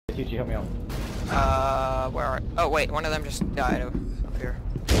Peachy, help me out. Where are... Oh, wait, one of them just died up here.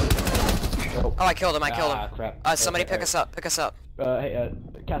 Oh, I killed him, I killed him. Ah, crap. Somebody Okay, pick us up, pick us up. Hey,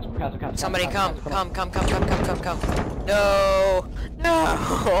 Castle. Somebody come. on. No!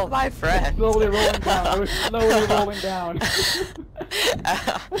 No! My friend! Slowly rolling down, I was slowly rolling down.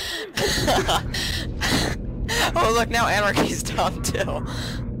 Oh look, now Anarchy's down too.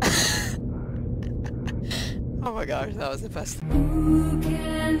 Oh my gosh, that was the best thing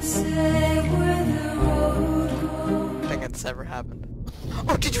that's ever happened.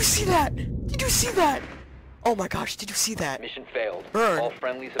 Oh, did you see that? Did you see that? Oh my gosh, did you see that? Mission failed. Burn. All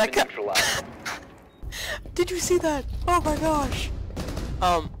friendlies have been neutralized. Did you see that? Oh my gosh.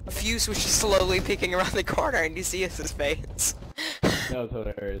 Fuse was just slowly peeking around the corner and you see his face. That was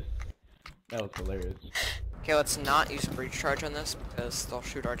hilarious. That was hilarious. Okay, let's not use breach charge on this because they'll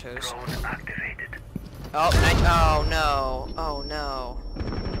shoot our toes. Drone activated. Oh, oh no. Oh no.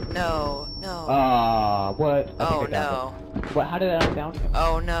 No, no. What? I Oh think I downed no. him. What? How did I down him?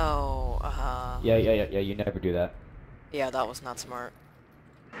 Oh no. Yeah, you never do that. Yeah, that was not smart.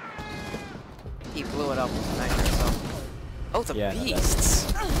 He blew it up with the nitro, so. Oh, the Yeah, no,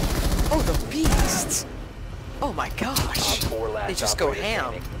 beasts! Oh, the beasts! Oh my gosh! Op 4 last They just go operator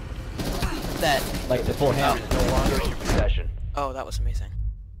ham. standing. That. Like the full ham. Is no longer in your possession. Oh, that was amazing.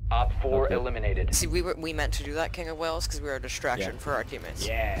 Op 4 Okay. eliminated. See, we meant to do that, King of Wales, because we were a distraction Yeah. for our teammates.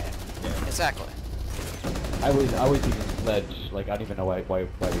 Yeah. Exactly. I was using sledge. Like I don't even know why we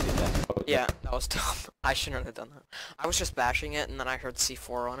did that. Yeah, that was dumb. I shouldn't have done that. I was just bashing it, and then I heard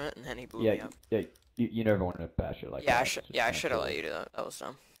C4 on it, and then he blew me up. Yeah. You never want to bash it like Yeah, that. I should. Yeah, I should have let you do that. That was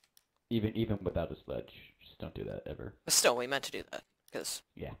dumb. Even without a sledge, just don't do that ever. But still, we meant to do that because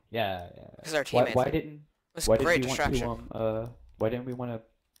Yeah. because our teammates. Why it didn't was why a great didn't we distraction. want to why didn't we want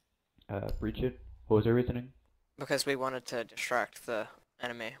to breach it? What was their reasoning? Because we wanted to distract the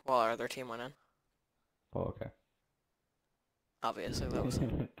enemy while our other team went in. Oh, okay. Obviously, that was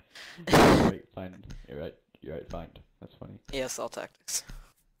Right, fine. You're right, fine. That's funny. ESL tactics.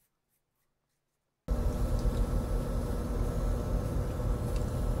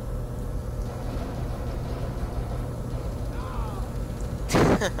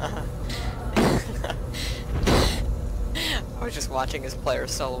 I was just watching his player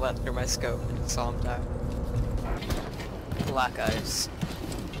silhouette through my scope and saw him die. Black eyes.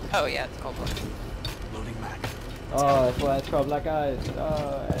 Oh yeah, it's called black. Loading mag. Oh, that's why it's called Black Eyes.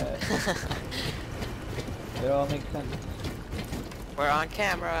 Oh, it all makes sense. We're on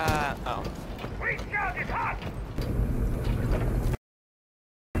camera. Oh.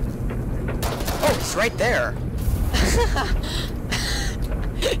 Oh, he's right there.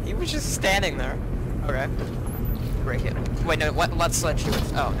 He was just standing there. Okay. Break it. Wait, no. Let's sledge do it.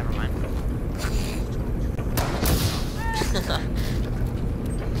 Oh, never mind.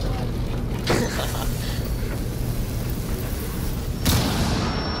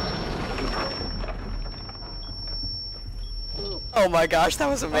 Oh my gosh, that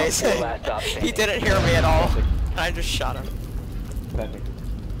was amazing. Last op He standing. didn't hear me at all. I just shot him. Perfect.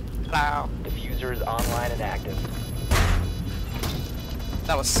 Wow. Diffuser is online and active.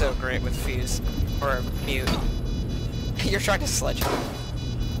 That was so great with Fuse. Or Mute. You're trying to sledge him.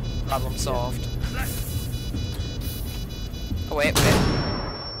 Problem solved. Oh wait.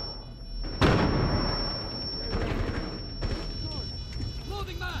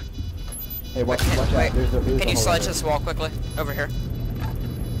 Hey, watch Wait, out. wait. There's a Can you hole sledge there. this wall quickly? Over here.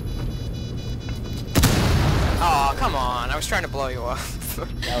 Aw, come on. I was trying to blow you off. That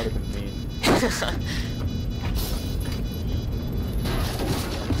would have been mean.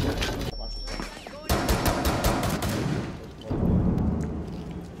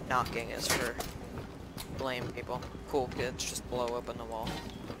 Knocking is for lame people. Cool kids just blow open the wall.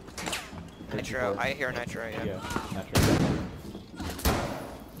 Nitro. I hear Nitro, yeah. Yeah, natural.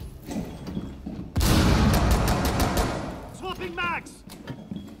 Swapping mags.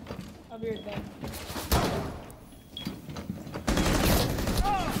 I'll be right back.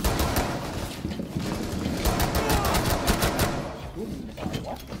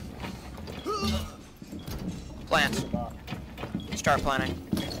 Plant. Start planning.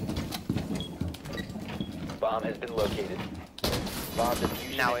 Bomb has been located. Bomb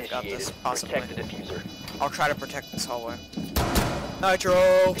diffusion Now we've got initiated. this, possibly. Protect the diffuser. I'll try to protect this hallway.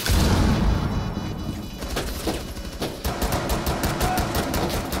 Nitro!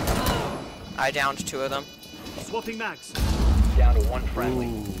 I downed 2 of them. Swapping mags. Down to 1 friendly.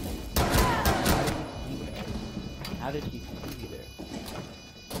 Ooh. How did he see there?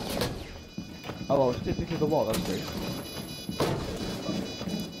 Oh, I was sticking to the wall. That's great.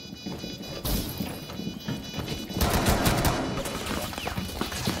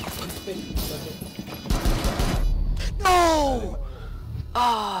 No!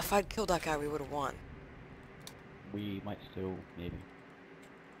 Ah, if I'd killed that guy, we would have won. We might still, maybe.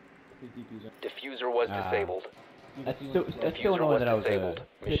 Diffuser was disabled. That's still Diffuser annoying was that I was disabled.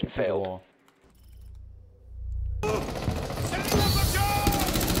 Mission tipping through the failed. wall.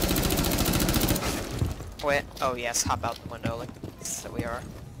 Wait. Oh yes, hop out the window like so we are.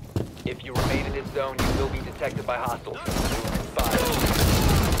 If you remain in this zone, you will be detected by hostiles. Five.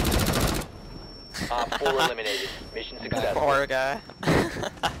 Op 4 eliminated. Mission successful. Poor guy.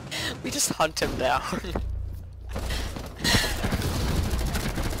 We just hunt him down.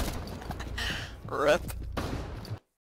 Rip.